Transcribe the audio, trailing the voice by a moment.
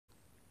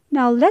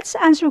Now, let's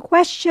answer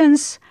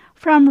questions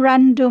from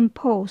random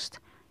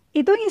post.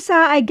 Itong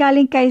isa ay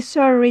galing kay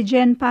Sir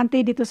Regen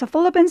Pante dito sa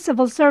Philippine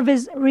Civil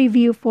Service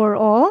Review for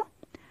All.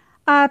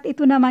 At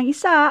ito namang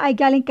isa ay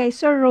galing kay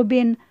Sir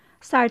Robin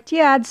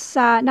Sartiad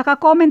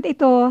nakakomment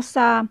ito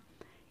sa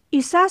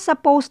isa sa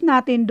post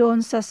natin doon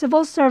sa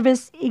Civil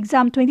Service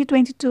Exam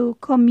 2022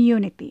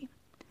 Community.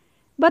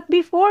 But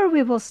before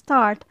we will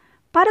start,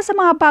 para sa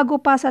mga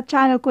bago pa sa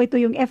channel ko, ito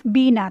yung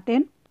FB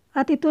natin.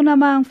 At ito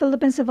namang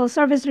Philippine Civil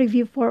Service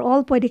Review for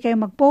All. Pwede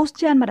kayong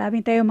mag-post dyan.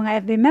 Maraming tayong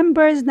mga FB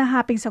members na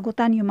haping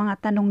sagutan yung mga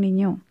tanong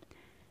ninyo.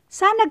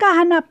 Sa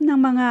naghahanap ng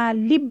mga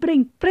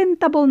libreng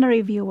printable na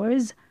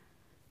reviewers,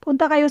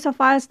 punta kayo sa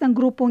files ng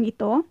grupong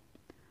ito.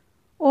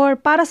 Or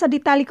para sa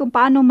detalye kung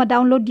paano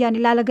ma-download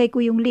yan, ilalagay ko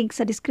yung link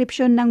sa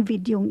description ng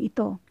video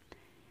ito.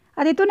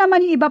 At ito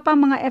naman yung iba pang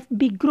mga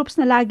FB groups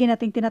na lagi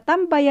nating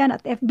tinatambayan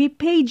at FB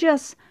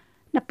pages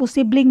na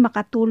posibleng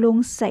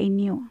makatulong sa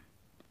inyo.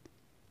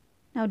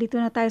 Now,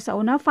 dito na tayo sa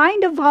una.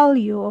 Find the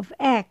value of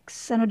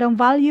x. Ano daw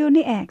value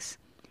ni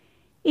x?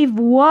 If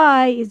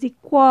y is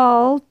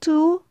equal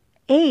to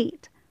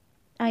 8.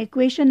 Ang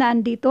equation na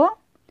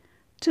andito,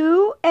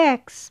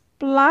 2x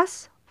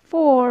plus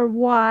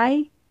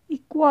 4y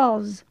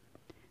equals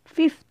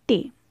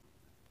 50.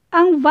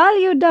 Ang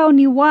value daw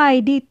ni y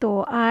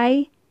dito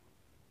ay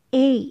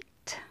 8.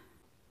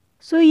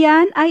 So,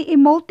 yan ay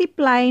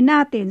i-multiply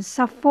natin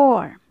sa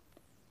 4.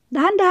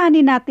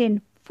 Dahan-dahanin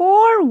natin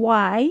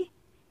 4y.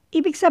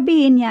 Ibig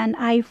sabihin yan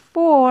ay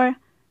 4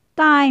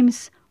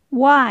 times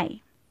y.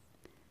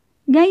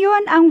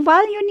 Ngayon, ang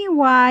value ni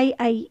y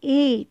ay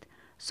 8.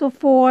 So,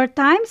 4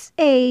 times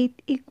 8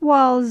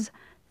 equals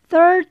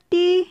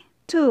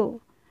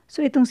 32. So,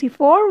 itong si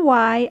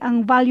 4y,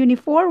 ang value ni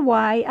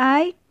 4y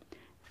ay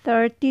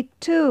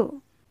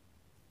 32.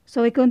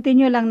 So,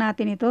 i-continue lang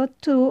natin ito.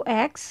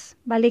 2x,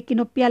 balik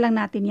kinopya lang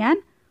natin yan.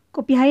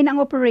 Kopyahin ang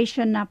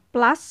operation na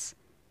plus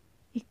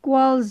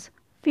equals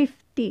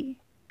 50.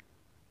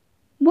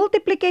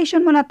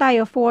 Multiplication muna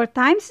tayo. 4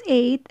 times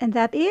 8, and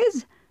that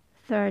is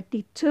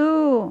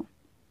 32.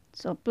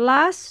 So,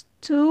 plus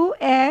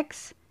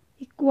 2x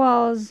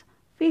equals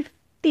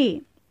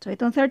 50. So,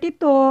 itong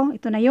 32,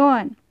 ito na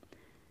yon.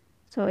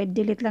 So,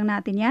 i-delete lang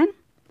natin yan.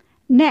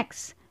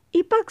 Next,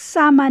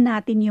 ipagsama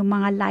natin yung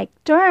mga like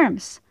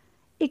terms.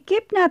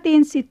 I-keep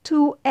natin si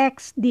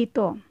 2x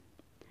dito.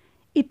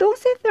 Itong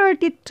si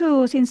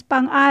 32, since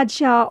pang-add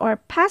siya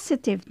or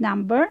positive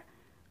number,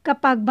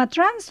 kapag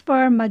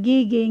ma-transfer,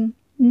 magiging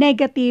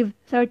negative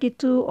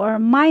 32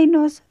 or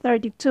minus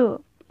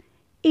 32.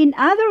 In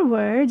other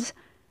words,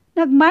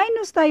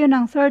 nag-minus tayo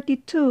ng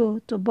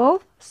 32 to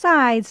both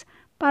sides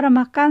para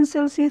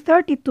ma-cancel si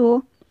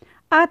 32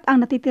 at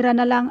ang natitira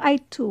na lang ay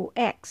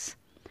 2x.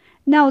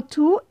 Now,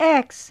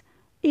 2x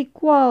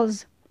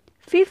equals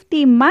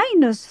 50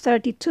 minus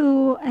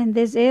 32 and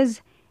this is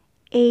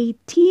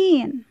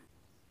 18.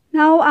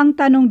 Now, ang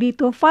tanong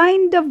dito,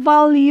 find the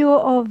value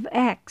of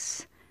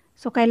x.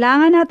 So,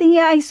 kailangan natin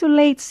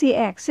i-isolate si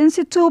x. Since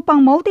si 2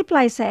 pang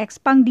multiply sa x,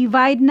 pang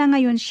divide na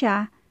ngayon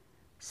siya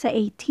sa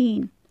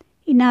 18.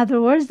 In other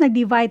words,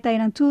 nag-divide tayo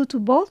ng 2 to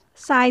both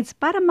sides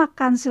para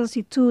ma-cancel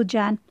si 2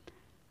 dyan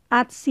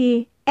at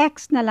si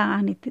x na lang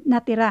ang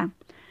natira.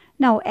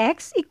 Now,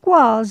 x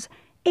equals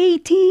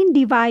 18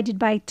 divided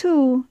by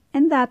 2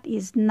 and that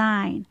is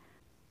 9.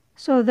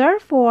 So,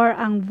 therefore,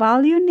 ang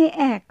value ni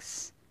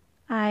x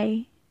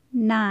ay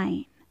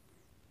 9.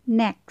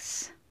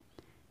 Next,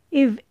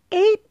 if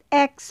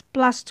 8x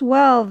plus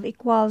 12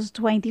 equals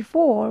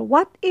 24,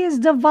 what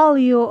is the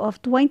value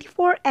of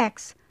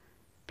 24x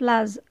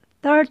plus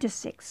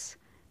 36?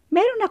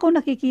 Meron ako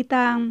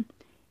nakikitang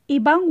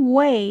ibang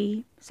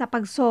way sa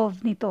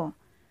pag-solve nito.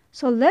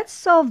 So, let's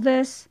solve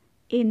this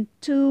in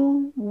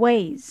 2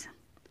 ways.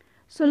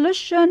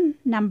 Solution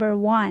number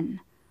 1.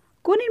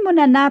 Kunin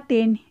muna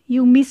natin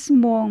yung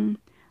mismong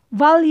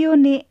value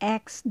ni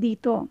x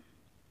dito.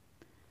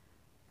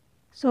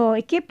 So,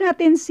 i-keep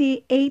natin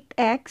si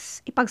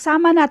 8x,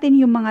 ipagsama natin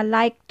yung mga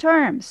like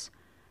terms.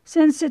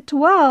 Since si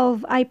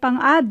 12 ay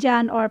pang-add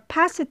dyan or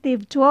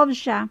positive 12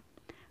 siya,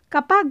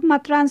 kapag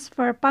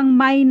ma-transfer,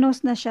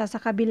 pang-minus na siya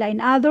sa kabila. In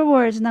other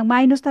words,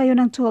 nag-minus tayo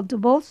ng 12 to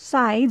both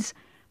sides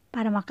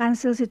para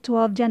ma-cancel si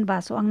 12 dyan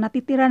ba. So, ang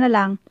natitira na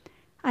lang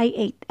ay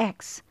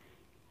 8x.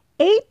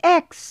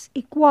 8x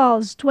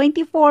equals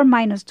 24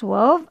 minus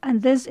 12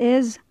 and this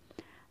is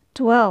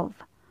 12.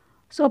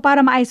 So,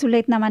 para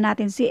ma-isolate naman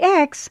natin si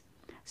x,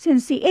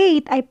 since si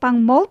 8 ay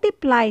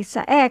pang-multiply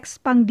sa x,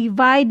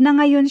 pang-divide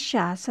na ngayon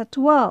siya sa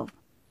 12.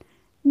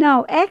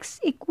 Now, x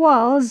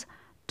equals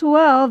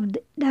 12,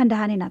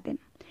 dahan-dahanin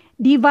natin,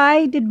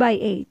 divided by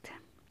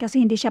 8.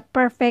 Kasi hindi siya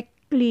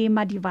perfectly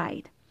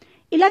ma-divide.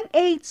 Ilang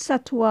 8 sa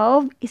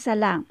 12? Isa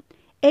lang.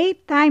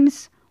 8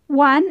 times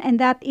 1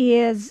 and that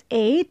is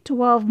 8.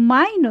 12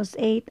 minus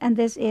 8 and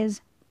this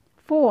is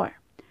 4.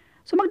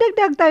 So,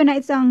 magdagdag tayo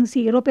na isang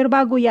 0 pero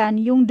bago yan,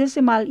 yung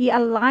decimal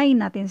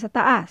i-align natin sa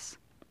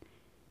taas.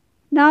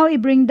 Now,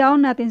 i-bring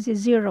down natin si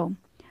 0.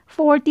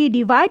 40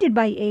 divided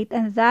by 8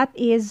 and that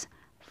is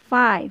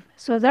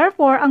So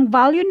therefore, ang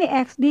value ni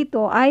x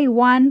dito ay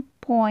 1.5.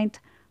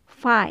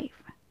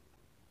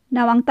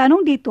 Now, ang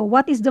tanong dito,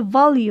 what is the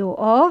value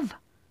of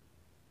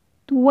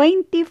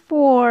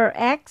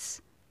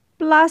 24x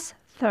plus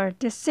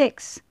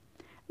 36?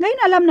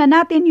 Ngayon, alam na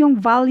natin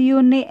yung value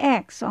ni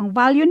x. So, ang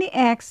value ni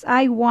x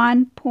ay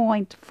 1.5.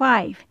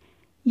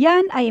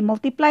 Yan ay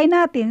multiply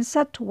natin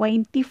sa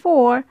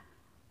 24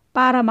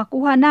 para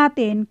makuha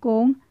natin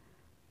kung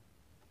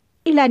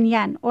ilan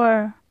yan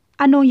or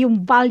ano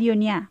yung value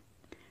niya.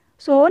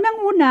 So,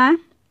 unang-una,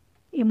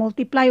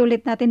 i-multiply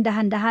ulit natin,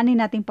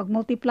 dahan-dahanin natin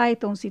pag-multiply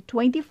itong si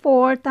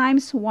 24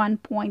 times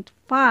 1.5.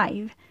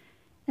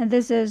 And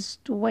this is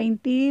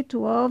 20,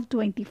 12,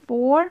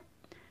 24.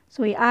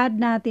 So, i-add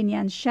natin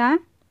yan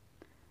siya.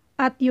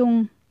 At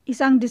yung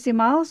isang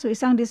decimal, so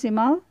isang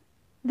decimal.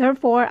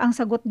 Therefore, ang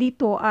sagot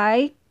dito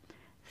ay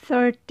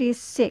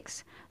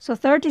 36. So,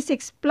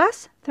 36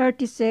 plus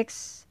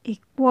 36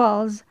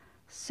 equals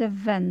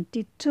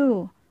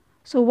 72.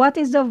 So, what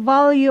is the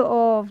value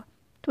of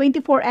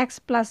 24x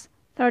plus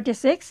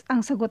 36?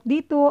 Ang sagot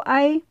dito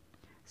ay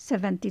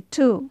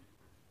 72.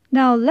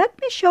 Now, let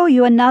me show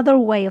you another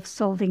way of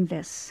solving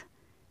this.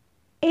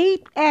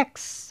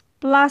 8x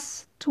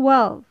plus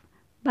 12.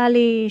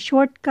 Bali,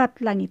 shortcut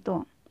lang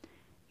ito.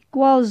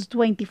 Equals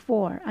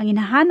 24. Ang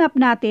hinahanap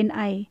natin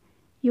ay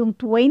yung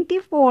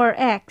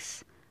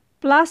 24x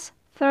plus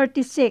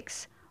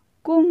 36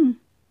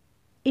 kung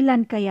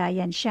ilan kaya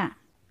yan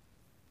siya.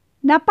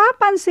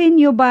 Napapansin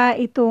nyo ba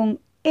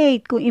itong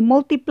 8 kung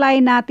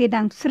i-multiply natin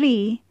ng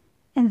 3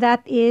 and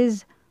that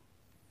is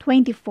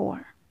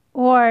 24.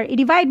 Or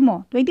i-divide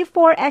mo,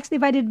 24x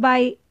divided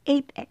by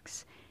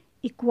 8x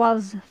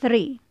equals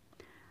 3.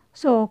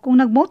 So, kung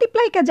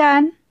nag-multiply ka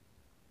dyan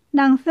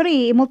ng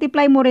 3,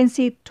 i-multiply mo rin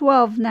si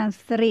 12 ng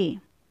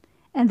 3.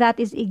 And that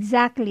is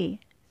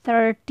exactly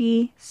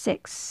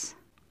 36.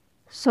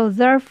 So,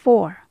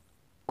 therefore,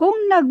 kung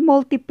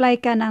nag-multiply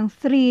ka ng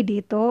 3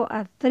 dito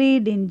at 3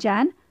 din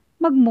dyan,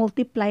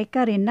 mag-multiply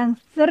ka rin ng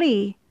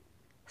 3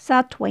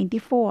 sa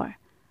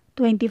 24.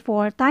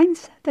 24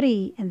 times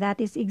 3, and that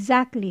is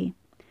exactly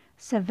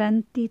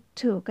 72.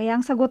 Kaya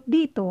ang sagot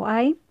dito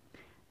ay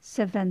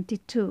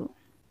 72.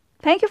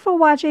 Thank you for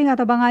watching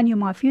at abangan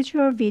yung mga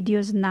future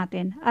videos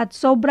natin. At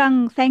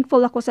sobrang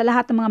thankful ako sa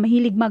lahat ng mga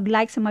mahilig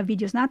mag-like sa mga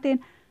videos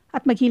natin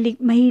at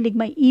mahilig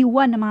may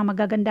iwan ng mga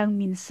magagandang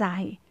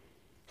mensahe.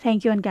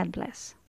 Thank you and God bless.